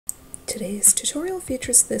Today's tutorial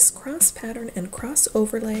features this cross pattern and cross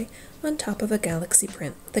overlay on top of a galaxy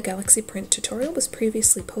print. The galaxy print tutorial was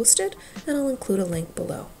previously posted, and I'll include a link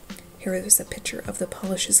below. Here is a picture of the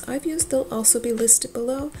polishes I've used. They'll also be listed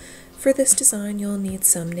below. For this design, you'll need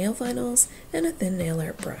some nail vinyls and a thin nail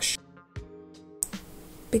art brush.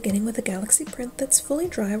 Beginning with a galaxy print that's fully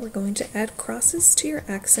dry, we're going to add crosses to your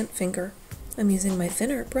accent finger. I'm using my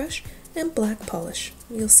thin art brush and black polish.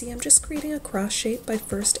 You'll see I'm just creating a cross shape by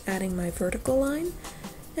first adding my vertical line,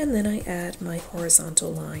 and then I add my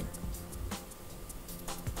horizontal line.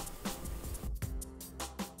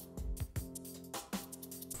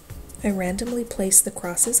 I randomly place the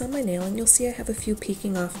crosses on my nail, and you'll see I have a few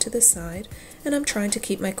peeking off to the side, and I'm trying to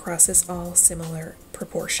keep my crosses all similar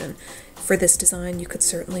proportion. For this design, you could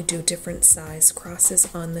certainly do different size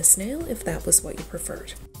crosses on this nail if that was what you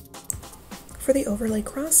preferred. For the overlay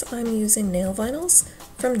cross, I'm using nail vinyls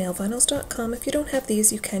from nailvinyls.com. If you don't have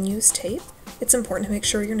these, you can use tape. It's important to make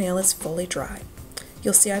sure your nail is fully dry.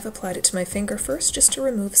 You'll see I've applied it to my finger first just to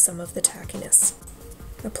remove some of the tackiness.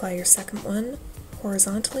 Apply your second one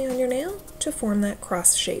horizontally on your nail to form that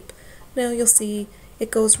cross shape. Now you'll see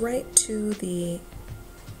it goes right to the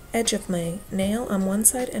edge of my nail on one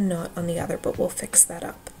side and not on the other, but we'll fix that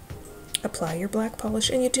up. Apply your black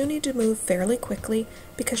polish, and you do need to move fairly quickly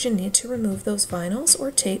because you need to remove those vinyls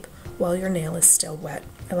or tape while your nail is still wet.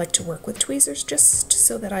 I like to work with tweezers just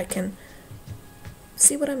so that I can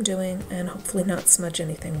see what I'm doing and hopefully not smudge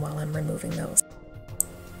anything while I'm removing those.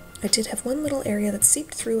 I did have one little area that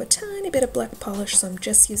seeped through a tiny bit of black polish, so I'm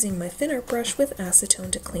just using my thin art brush with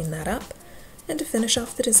acetone to clean that up. And to finish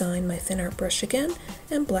off the design, my thin art brush again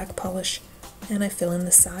and black polish, and I fill in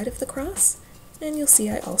the side of the cross. And you'll see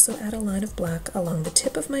I also add a line of black along the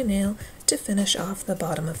tip of my nail to finish off the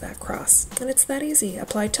bottom of that cross. And it's that easy.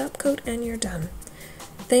 Apply top coat and you're done.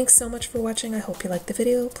 Thanks so much for watching. I hope you liked the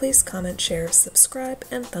video. Please comment, share, subscribe,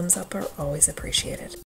 and thumbs up are always appreciated.